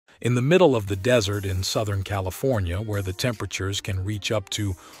In the middle of the desert in Southern California, where the temperatures can reach up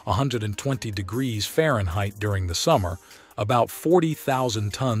to 120 degrees Fahrenheit during the summer, about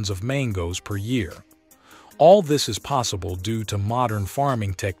 40,000 tons of mangoes per year. All this is possible due to modern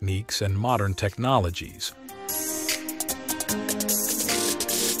farming techniques and modern technologies.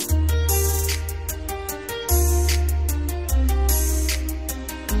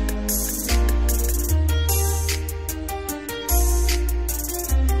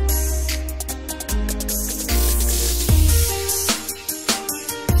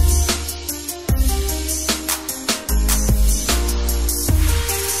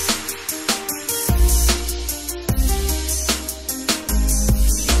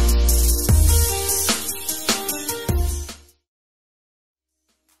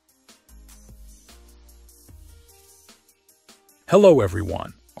 Hello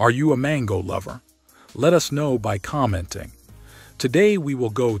everyone, are you a mango lover? Let us know by commenting. Today we will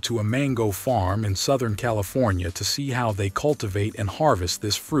go to a mango farm in Southern California to see how they cultivate and harvest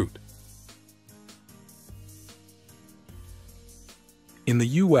this fruit. In the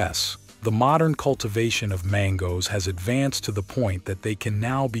U.S., the modern cultivation of mangoes has advanced to the point that they can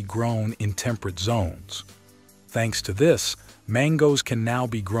now be grown in temperate zones. Thanks to this, mangoes can now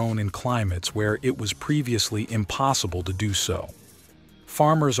be grown in climates where it was previously impossible to do so.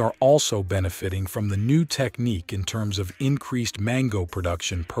 Farmers are also benefiting from the new technique in terms of increased mango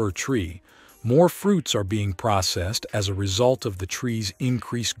production per tree. More fruits are being processed as a result of the tree's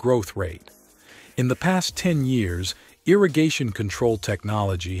increased growth rate. In the past 10 years, irrigation control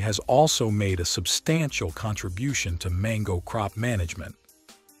technology has also made a substantial contribution to mango crop management.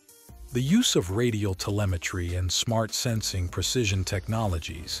 The use of radial telemetry and smart sensing precision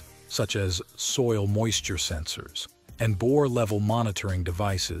technologies, such as soil moisture sensors, and bore-level monitoring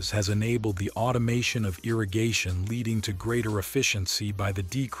devices has enabled the automation of irrigation, leading to greater efficiency by the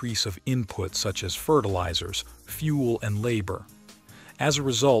decrease of inputs such as fertilizers, fuel, and labor. As a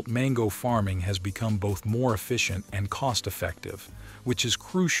result, mango farming has become both more efficient and cost-effective, which is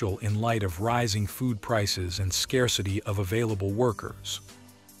crucial in light of rising food prices and scarcity of available workers.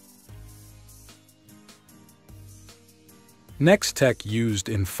 Next tech used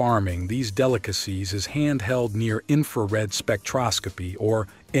in farming these delicacies is handheld near-infrared spectroscopy, or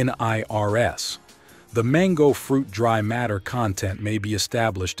NIRS. The mango fruit dry matter content may be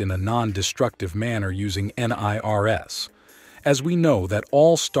established in a non-destructive manner using NIRS, as we know that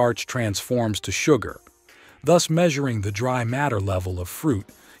all starch transforms to sugar. Thus, measuring the dry matter level of fruit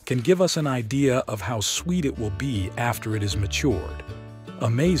can give us an idea of how sweet it will be after it is matured.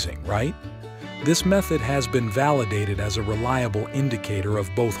 Amazing, right? This method has been validated as a reliable indicator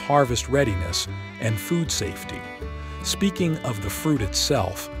of both harvest readiness and food safety. Speaking of the fruit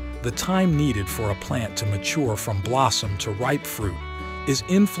itself, the time needed for a plant to mature from blossom to ripe fruit is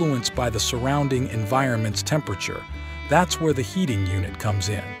influenced by the surrounding environment's temperature. That's where the heating unit comes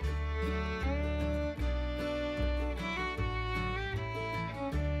in.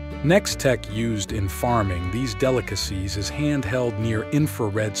 Next tech used in farming these delicacies is handheld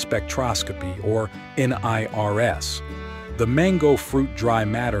near-infrared spectroscopy, or NIRS. The mango fruit dry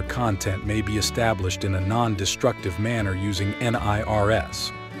matter content may be established in a non-destructive manner using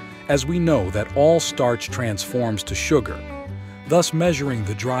NIRS, as we know that all starch transforms to sugar. Thus, measuring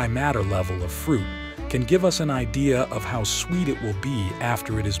the dry matter level of fruit can give us an idea of how sweet it will be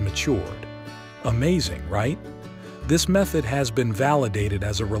after it is matured. Amazing, right? This method has been validated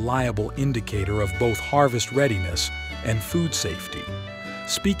as a reliable indicator of both harvest readiness and food safety.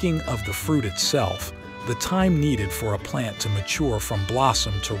 Speaking of the fruit itself, the time needed for a plant to mature from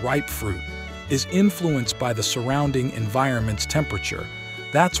blossom to ripe fruit is influenced by the surrounding environment's temperature.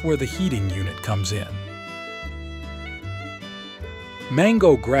 That's where the heating unit comes in.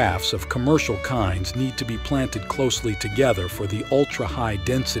 Mango grafts of commercial kinds need to be planted closely together for the ultra-high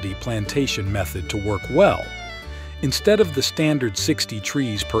density plantation method to work well. Instead of the standard 60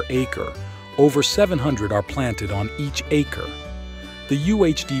 trees per acre, over 700 are planted on each acre. The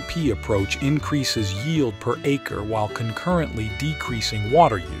UHDP approach increases yield per acre while concurrently decreasing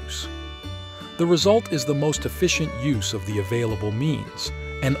water use. The result is the most efficient use of the available means,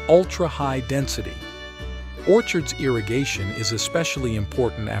 an ultra-high density. Orchards irrigation is especially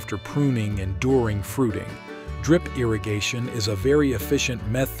important after pruning and during fruiting. Drip irrigation is a very efficient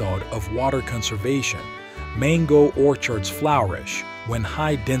method of water conservation. Mango orchards flourish when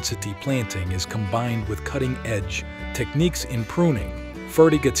high-density planting is combined with cutting-edge techniques in pruning,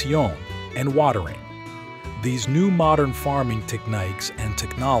 fertigation, and watering. These new modern farming techniques and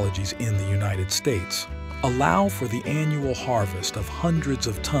technologies in the United States allow for the annual harvest of hundreds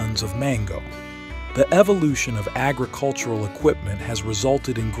of tons of mango. The evolution of agricultural equipment has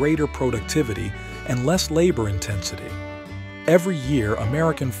resulted in greater productivity and less labor intensity. Every year,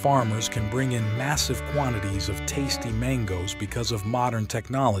 American farmers can bring in massive quantities of tasty mangoes because of modern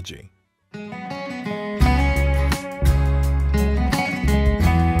technology.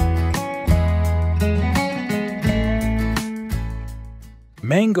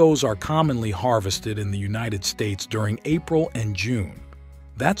 Mangoes are commonly harvested in the United States during April and June.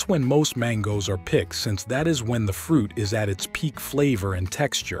 That's when most mangoes are picked, since that is when the fruit is at its peak flavor and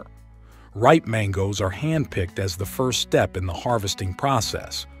texture. Ripe mangoes are hand-picked as the first step in the harvesting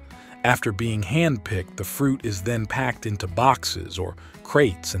process. After being hand-picked, the fruit is then packed into boxes or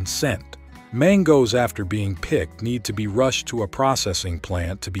crates and sent. Mangoes after being picked need to be rushed to a processing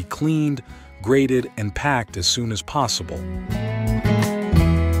plant to be cleaned, graded, and packed as soon as possible.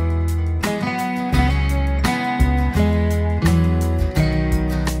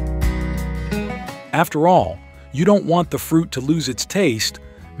 After all, you don't want the fruit to lose its taste.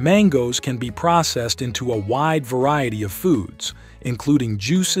 Mangoes can be processed into a wide variety of foods, including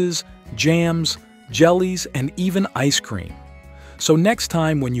juices, jams, jellies, and even ice cream. So next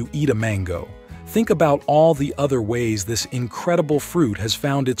time when you eat a mango, think about all the other ways this incredible fruit has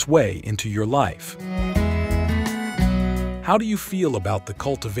found its way into your life. How do you feel about the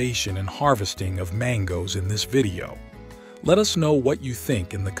cultivation and harvesting of mangoes in this video? Let us know what you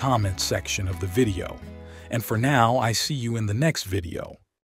think in the comments section of the video. And for now, I see you in the next video.